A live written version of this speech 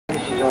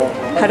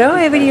Hello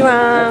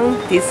everyone,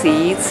 this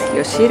is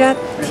Yoshida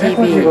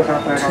TV.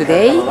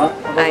 Today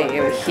I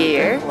am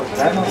here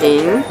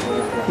in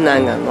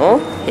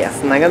Nagano. Yes,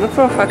 Nagano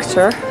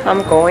Prefecture.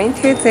 I'm going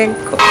to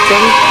Zenkeuji,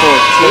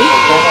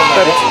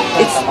 but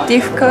it's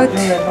difficult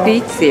to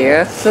reach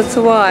there. That's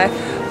why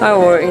I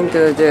will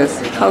introduce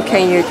how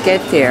can you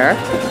get there.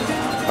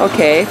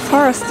 Okay,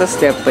 first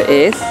step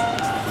is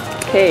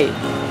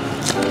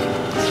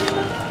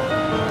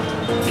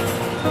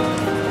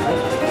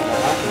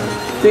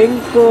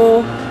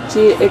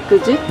Zenkeuji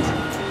exit,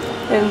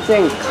 and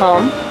then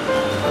come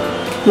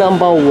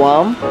number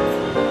 1.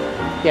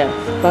 Yes,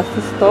 bus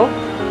stop,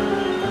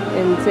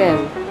 and then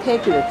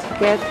take the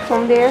ticket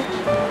from there,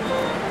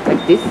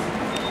 like this.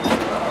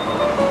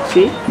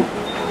 See,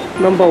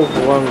 number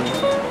 1,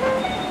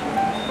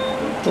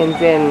 and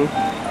then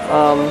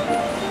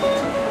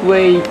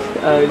wait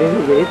a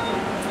little bit.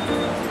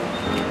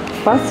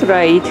 Bus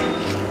ride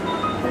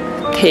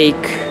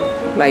take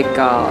like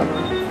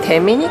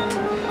 10 minutes.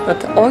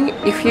 But only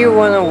if you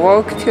want to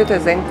walk to the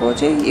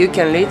Zenkeuji, you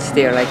can reach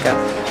there like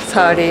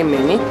 30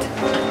 minutes.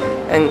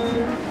 And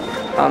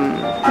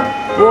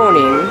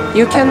warning,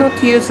 you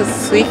cannot use a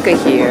suica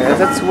here.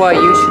 That's why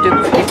you should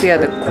prepare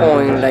the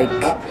coin like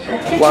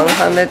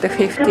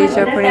 150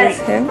 Japanese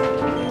yen.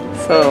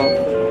 So,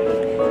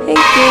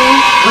 thank you.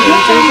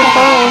 Enjoy the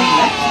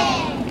phone.